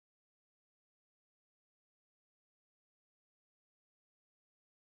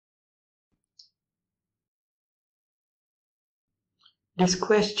This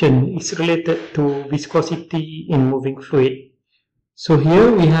question is related to viscosity in moving fluid. So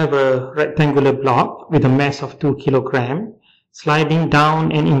here we have a rectangular block with a mass of 2 kg sliding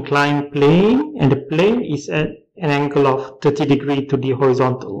down an inclined plane, and the plane is at an angle of 30 degrees to the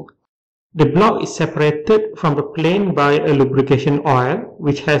horizontal. The block is separated from the plane by a lubrication oil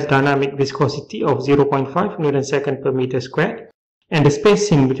which has dynamic viscosity of 0.5 Newton-second per meter squared, and the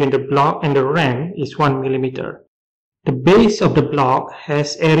spacing between the block and the ram is 1 millimeter. The base of the block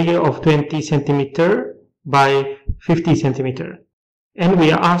has area of 20 cm by 50 cm, and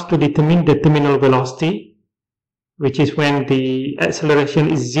we are asked to determine the terminal velocity, which is when the acceleration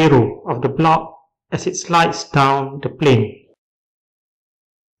is 0 of the block as it slides down the plane.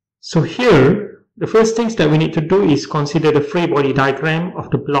 So here, the first things that we need to do is consider the free body diagram of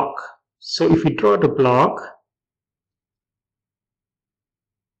the block. So if we draw the block,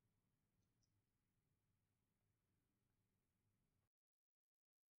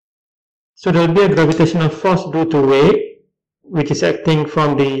 so there will be a gravitational force due to weight, which is acting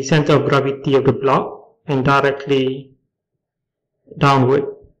from the center of gravity of the block and directly downward.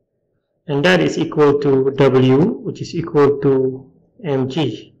 And that is equal to W, which is equal to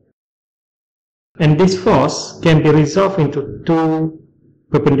mg. And this force can be resolved into two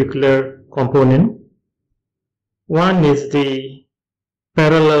perpendicular components. One is the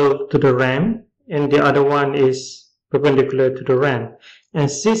parallel to the ram, and the other one is perpendicular to the ram. And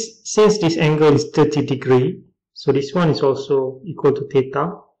since this angle is 30 degrees, so this one is also equal to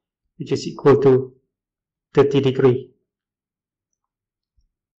theta, which is equal to 30 degrees.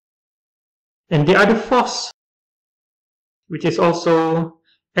 And the other force, which is also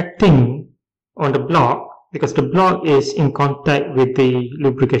acting on the block, because the block is in contact with the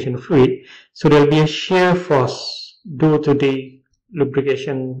lubrication fluid, so there will be a shear force due to the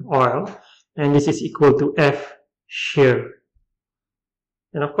lubrication oil, and this is equal to F shear.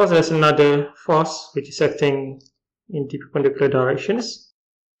 And of course there's another force which is acting in the perpendicular directions,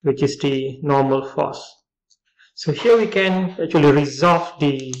 which is the normal force. So here we can actually resolve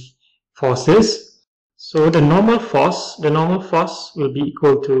the forces. So the normal force will be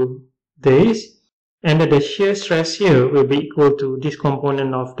equal to this, and the shear stress here will be equal to this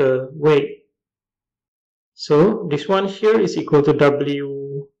component of the weight. So this one here is equal to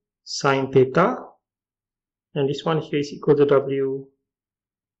W sine theta, and this one here is equal to W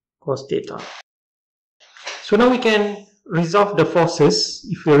cos theta. So now we can resolve the forces.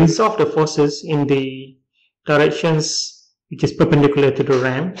 If we resolve the forces in the directions which is perpendicular to the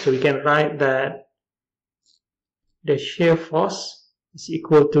ram, so we can write that the shear force is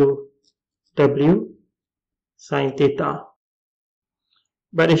equal to W sine theta.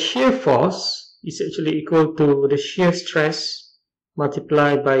 But the shear force is actually equal to the shear stress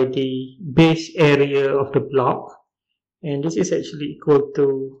multiplied by the base area of the block, and this is actually equal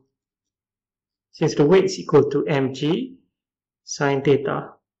to, since the weight is equal to mg sine theta.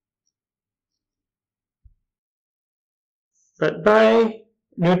 But by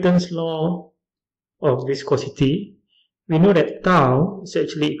Newton's law of viscosity, we know that tau is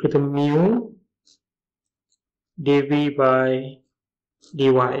actually equal to mu dv by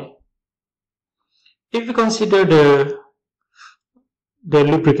dy. If we consider the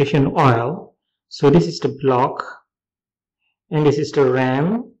lubrication oil, so this is the block and this is the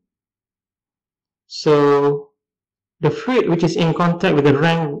ram. So the fluid which is in contact with the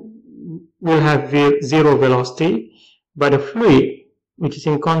ram will have zero velocity, but the fluid which is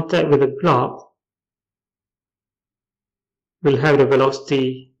in contact with the block will have the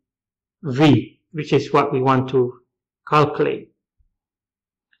velocity v, which is what we want to calculate.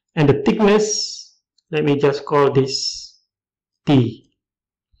 And the thickness, let me just call this t.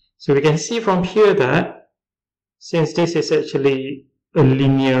 So we can see from here that since this is actually a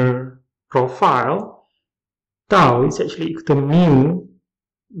linear profile, tau is actually equal to mu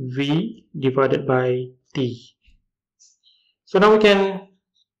v divided by t. So now we can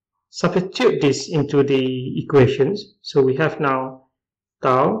substitute this into the equations. So we have now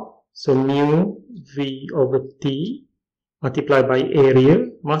tau, so mu v over t multiplied by area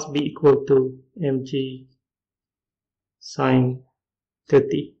must be equal to mg sine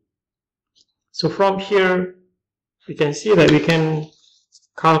 30. So from here we can see that we can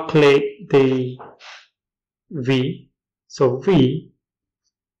calculate the v. So v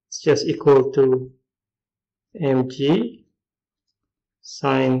is just equal to mg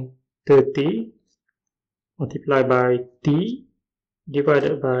sine 30 multiplied by t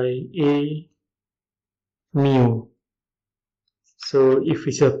divided by a mu. So if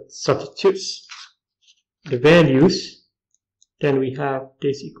we substitute the values, then we have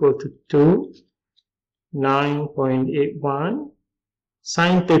this equal to 2, 9.81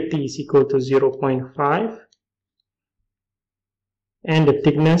 Sin 30 is equal to 0.5, and the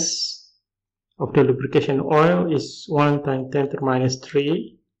thickness of the lubrication oil is 1 times 10 to the minus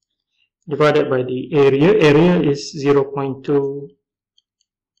 3 divided by the area. Area is 0.2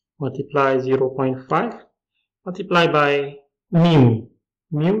 multiply 0.5 multiplied by mu.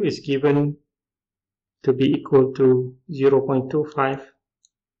 Mu is given to be equal to 0.25.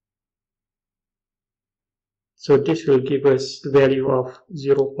 So this will give us the value of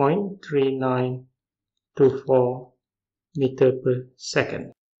 0.3924 meter per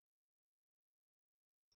second.